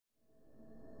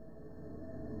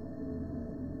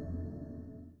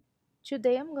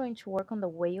Today I'm going to work on the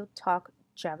Whale Talk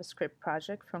JavaScript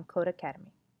project from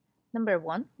Codecademy. Number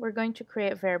 1, we're going to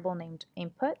create a variable named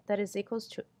input that is equals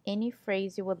to any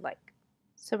phrase you would like.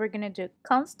 So we're going to do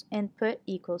const input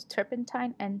equals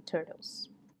turpentine and turtles.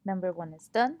 Number 1 is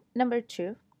done. Number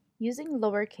 2, using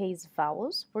lowercase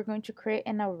vowels, we're going to create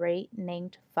an array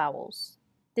named vowels.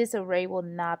 This array will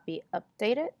not be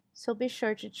updated, so be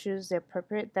sure to choose the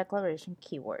appropriate declaration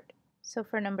keyword. So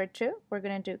for number 2, we're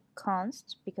going to do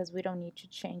const because we don't need to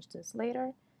change this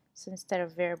later. So instead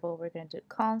of variable, we're going to do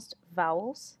const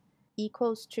vowels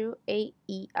equals to a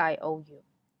e-i-o-u.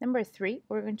 Number 3,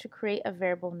 we're going to create a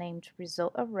variable named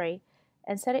result array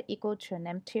and set it equal to an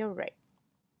empty array.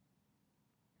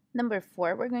 Number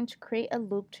 4, we're going to create a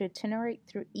loop to iterate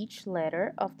through each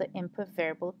letter of the input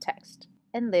variable text.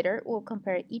 And later, we'll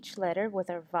compare each letter with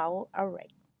our vowel array.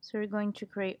 So we're going to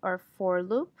create our for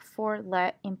loop for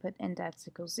let input index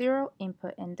equals 0,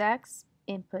 input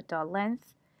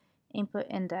input.length, input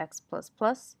index plus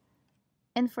plus.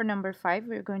 And for number 5,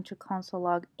 we're going to console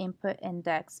log input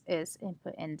index is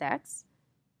input index.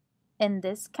 And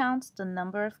this counts the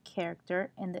number of character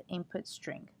in the input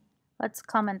string. Let's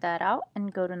comment that out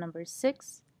and go to number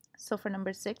 6. So for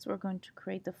number 6, we're going to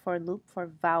create the for loop for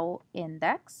vowel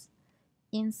index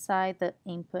inside the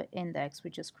input index we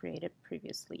just created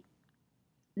previously.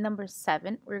 Number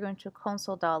 7, we're going to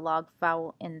console.log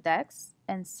vowel index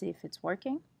and see if it's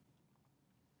working.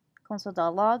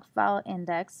 Console.log vowel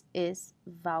index is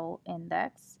vowel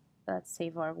index. Let's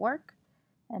save our work,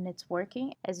 and it's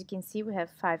working. As you can see, we have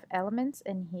 5 elements,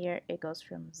 and here it goes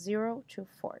from 0 to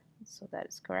 4, so that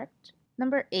is correct.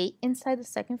 Number 8, inside the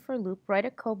second for loop, write a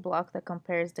code block that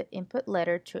compares the input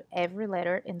letter to every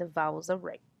letter in the vowels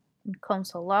array. And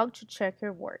console log to check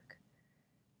your work.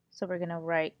 So we're going to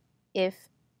write if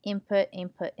input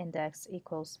index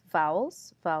equals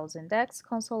vowels index,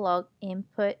 console log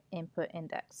input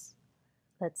index.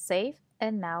 Let's save,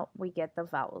 and now we get the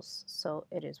vowels, so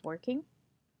it is working.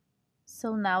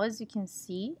 So now as you can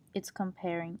see, it's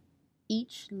comparing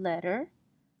each letter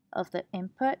of the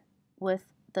input with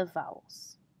the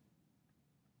vowels.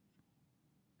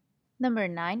 Number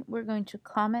 9, we're going to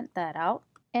comment that out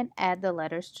and add the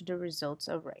letters to the results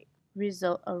array.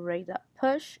 Result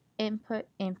array.push input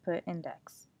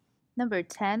index. Number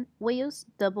 10, whales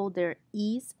double their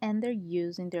e's and their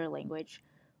u's in their language.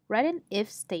 Write an if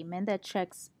statement that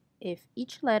checks if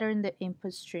each letter in the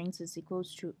input strings is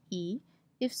equals to e.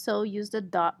 If so, use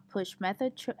the .push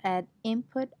method to add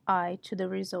input I to the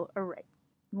result array.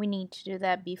 We need to do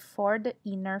that before the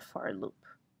inner for loop.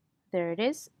 There it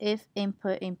is. If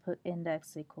input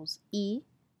index equals e,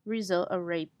 result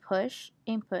array push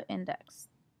input index.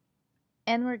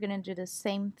 And we're going to do the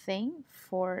same thing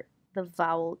for the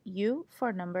vowel u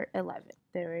for number 11.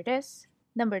 There it is.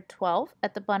 Number 12,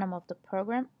 at the bottom of the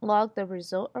program, log the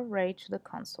result array to the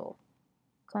console.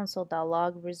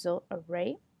 Console.log result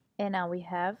array. And now we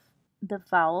have the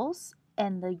vowels,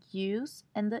 and the u's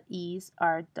and the e's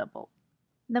are double.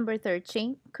 Number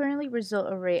 13, currently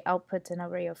result array outputs an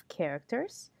array of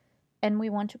characters, and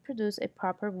we want to produce a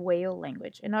proper whale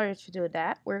language. In order to do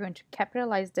that, we're going to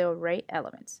capitalize the array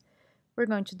elements. We're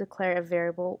going to declare a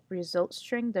variable result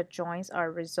string that joins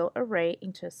our result array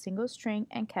into a single string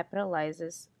and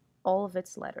capitalizes all of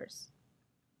its letters.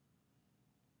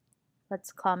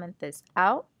 Let's comment this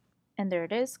out, and there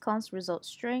it is, const result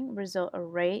string result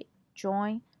array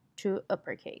join to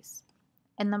uppercase.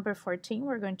 And number 14,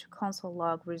 we're going to console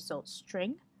log result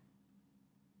string.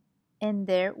 And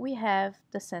there we have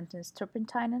the sentence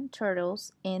turpentine and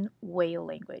turtles in whale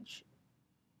language.